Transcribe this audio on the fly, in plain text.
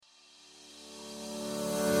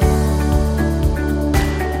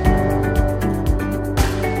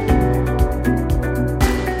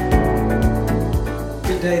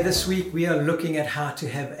This week we are looking at how to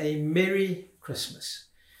have a Merry Christmas.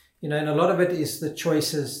 And a lot of it is the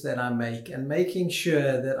choices that I make and making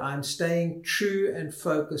sure that I'm staying true and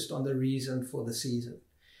focused on the reason for the season.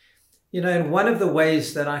 And one of the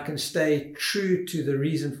ways that I can stay true to the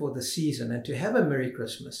reason for the season and to have a Merry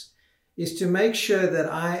Christmas is to make sure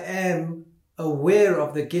that I am aware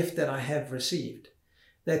of the gift that I have received.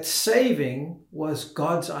 That saving was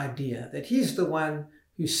God's idea, that He's the one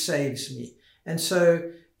who saves me. And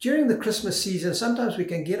so during the Christmas season, sometimes we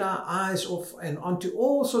can get our eyes off and onto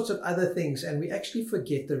all sorts of other things, and we actually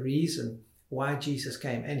forget the reason why Jesus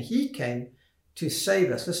came. And He came to save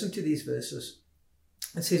us. Listen to these verses.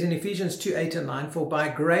 It says in Ephesians 2:8 and 9, "For by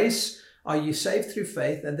grace are you saved through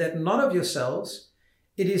faith, and that not of yourselves.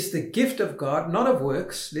 It is the gift of God, not of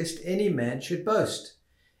works, lest any man should boast."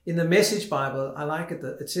 In the Message Bible, I like it.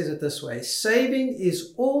 It says it this way: saving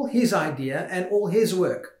is all His idea and all His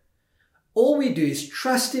work. All we do is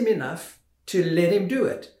trust Him enough to let Him do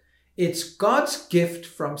it. It's God's gift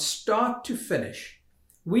from start to finish.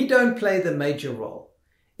 We don't play the major role.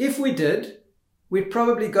 If we did, we'd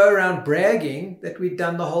probably go around bragging that we'd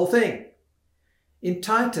done the whole thing. In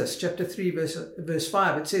Titus chapter 3 verse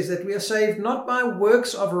 5, it says that we are saved not by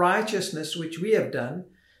works of righteousness which we have done,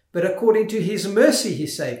 but according to His mercy He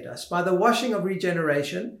saved us, by the washing of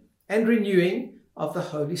regeneration and renewing of the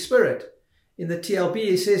Holy Spirit. In the TLB,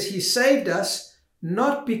 it says He saved us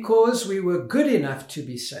not because we were good enough to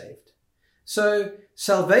be saved. So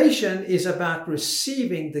salvation is about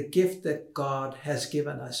receiving the gift that God has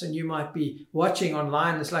given us. And you might be watching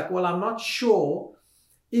online. It's like, well, I'm not sure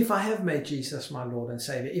if I have made Jesus my Lord and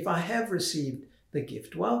Savior, if I have received the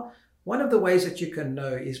gift. Well, one of the ways that you can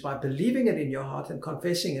know is by believing it in your heart and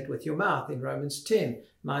confessing it with your mouth. In Romans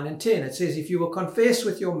 10:9 and 10, it says, "If you will confess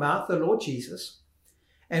with your mouth the Lord Jesus,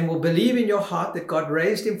 and will believe in your heart that God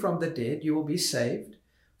raised Him from the dead, you will be saved.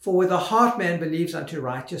 For with the heart man believes unto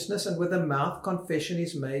righteousness, and with the mouth confession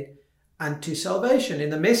is made unto salvation." In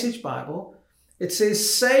the Message Bible, it says,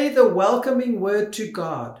 "Say the welcoming word to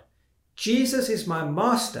God. Jesus is my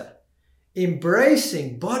master,"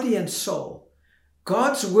 embracing body and soul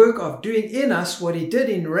God's work of doing in us what He did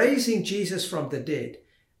in raising Jesus from the dead.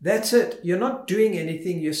 That's it. You're not doing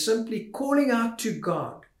anything. You're simply calling out to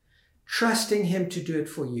God, trusting Him to do it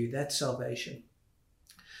for you. That's salvation.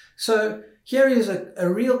 So here is a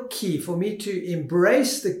real key for me to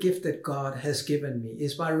embrace the gift that God has given me,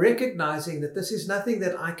 is by recognizing that this is nothing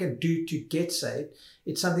that I can do to get saved.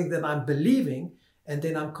 It's something that I'm believing, and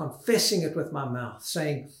then I'm confessing it with my mouth,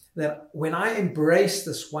 saying that when I embrace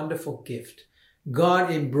this wonderful gift, God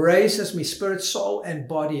embraces me, spirit, soul, and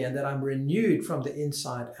body, and that I'm renewed from the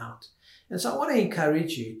inside out. And so I want to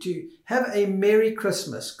encourage you to have a Merry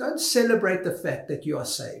Christmas. Go and celebrate the fact that you are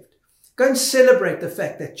saved. Go and celebrate the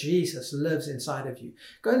fact that Jesus lives inside of you.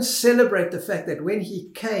 Go and celebrate the fact that when He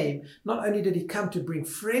came, not only did He come to bring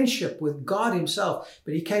friendship with God Himself,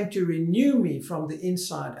 but He came to renew me from the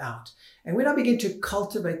inside out. And when I begin to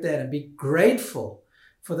cultivate that and be grateful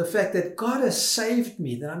for the fact that God has saved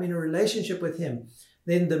me, that I'm in a relationship with Him,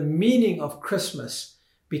 then the meaning of Christmas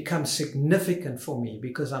becomes significant for me,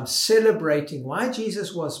 because I'm celebrating why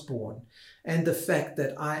Jesus was born and the fact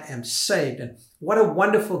that I am saved. And what a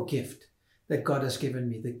wonderful gift that God has given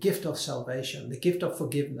me, the gift of salvation, the gift of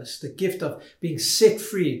forgiveness, the gift of being set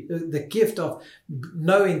free, the gift of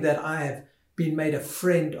knowing that I have been made a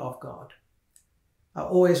friend of God. I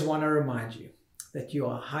always want to remind you that you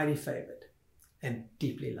are highly favored and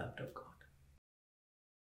deeply loved of God.